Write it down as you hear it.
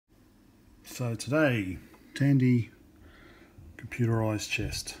So today, Tandy computerized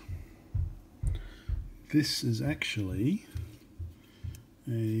chest. This is actually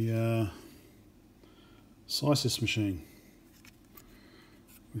a SciSys machine.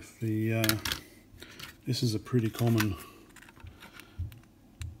 With the this is a pretty common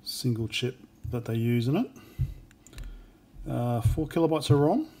single chip that they use in it. 4 kilobytes of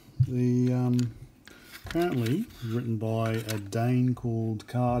ROM. The apparently written by a Dane called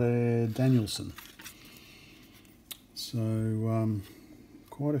Kaare Danielsen. So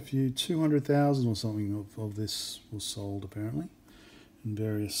quite a few, 200,000 or something of this was sold apparently in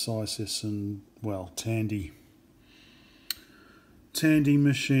various SciSys and, well, Tandy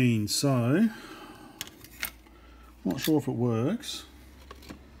machines. So not sure if it works.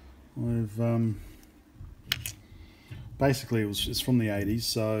 I've basically it's from the 80s,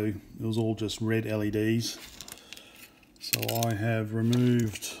 so it was all just red LEDs. So I have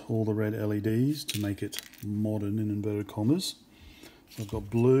removed all the red LEDs to make it modern in inverted commas. So I've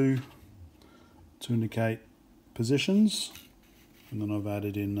got blue to indicate positions, and then I've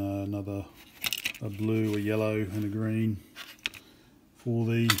added in a blue, a yellow and a green for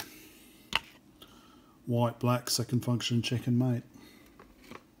the white, black, second function, check and mate.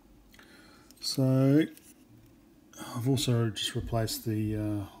 So I've also just replaced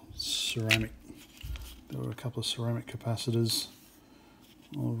the ceramic. There were a couple of ceramic capacitors.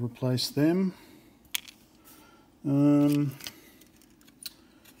 I'll replace them. New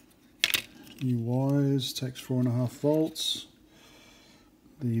wires, takes 4.5 volts.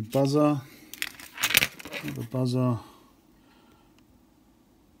 The buzzer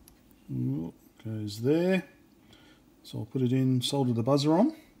goes there. So I'll put it in, solder the buzzer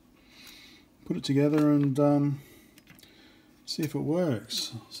on, put it together and see if it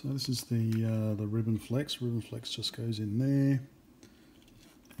works. So this is the ribbon flex. Ribbon flex just goes in there.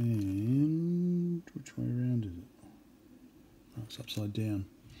 And which way around is it? Oh, it's upside down.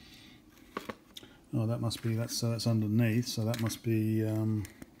 Oh, that must be, that's underneath, so that must be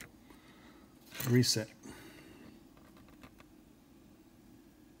reset.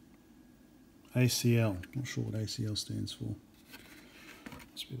 ACL, not sure what ACL stands for.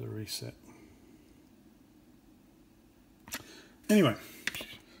 Must be the reset. Anyway,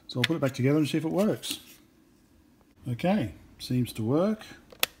 so I'll put it back together and see if it works. Okay, seems to work.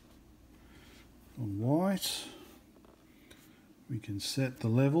 On white, we can set the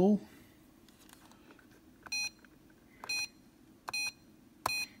level.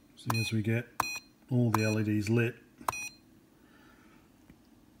 See, as we get all the LEDs lit,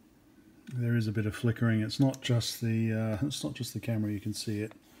 there is a bit of flickering. It's not just the camera. You can see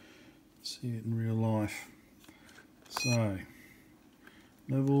it in real life. So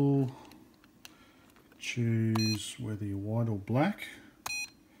level, choose whether you're white or black.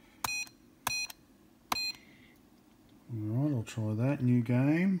 Alright, I'll try that. New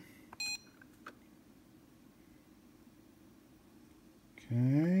game.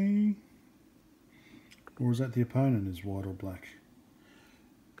 Okay. Or is that the opponent is white or black?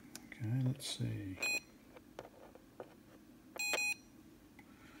 Okay, let's see.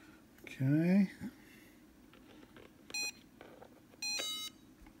 Okay.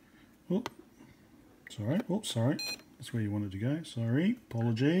 Oh, sorry. Oh, sorry. That's where you wanted to go. Sorry.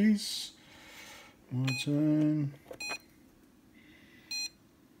 Apologies. My turn.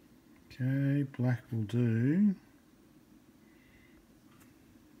 Okay, black will do.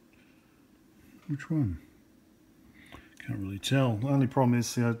 Which one? Can't really tell. The only problem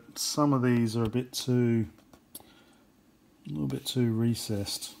is some of these are a little bit too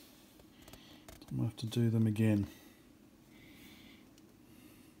recessed. I might have to do them again.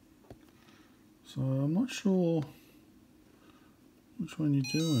 So I'm not sure which one you're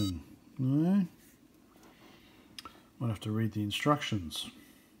doing. No? Might have to read the instructions.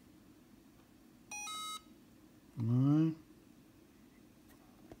 No.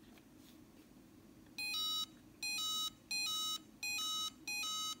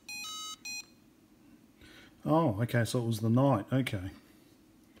 Oh, okay, so it was the night. Okay.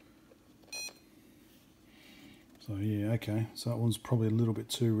 So yeah, okay. So that one's probably a little bit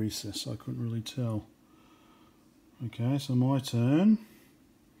too recessed, so I couldn't really tell. Okay, so my turn.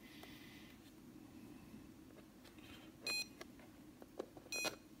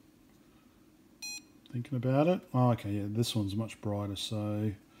 Thinking about it. Oh, okay, yeah, this one's much brighter,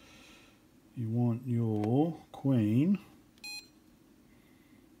 so you want your queen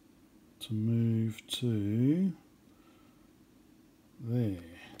to move to there.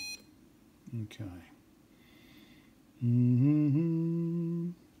 Okay.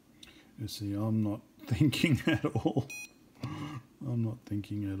 You see, I'm not thinking at all. I'm not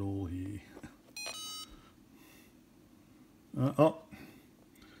thinking at all here. Oh,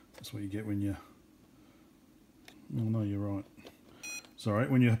 that's what you get when you... Oh no, you're right. Sorry,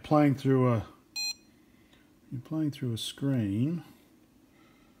 when you're playing through a screen.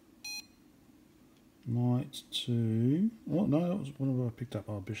 Knight to... Oh no, that was what I picked up.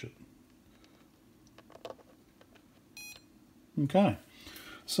 Oh, bishop. Okay,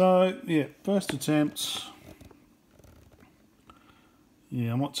 so yeah, first attempt.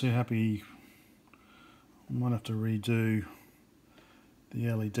 Yeah, I'm not too happy. I might have to redo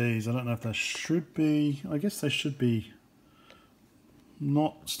the LEDs. I don't know if they should be... I guess they should be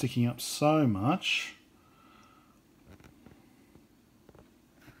not sticking up so much.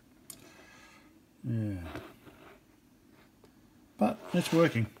 Yeah. But it's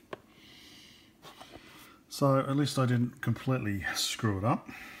working. So at least I didn't completely screw it up.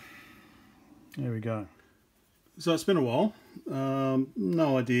 There we go. So it's been a while.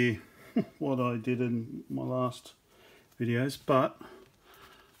 No idea what I did in my last videos, but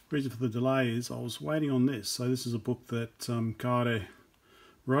the reason for the delay is I was waiting on this. So this is a book that Kaare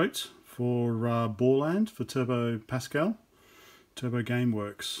wrote for Borland, for Turbo Pascal, Turbo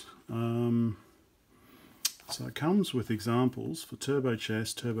GameWorks. So it comes with examples for Turbo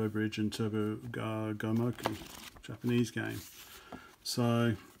Chess, Turbo Bridge and Turbo Gomoku, Japanese game. So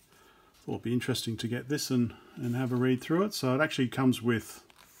I thought it'd be interesting to get this and have a read through it. So it actually comes with,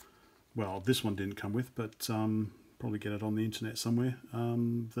 well, this one didn't come with, but probably get it on the internet somewhere,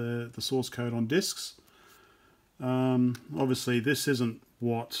 the source code on discs. Obviously this isn't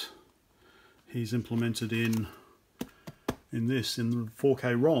what he's implemented in the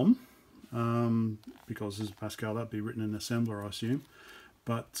 4K ROM, because as Pascal, that'd be written in assembler, I assume.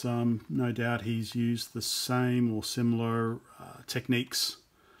 But no doubt he's used the same or similar techniques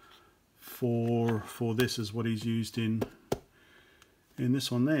for this as what he's used in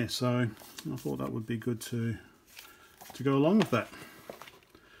this one there. So I thought that would be good to go along with that.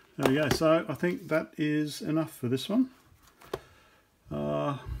 There we go. So I think that is enough for this one.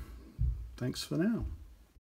 Thanks for now.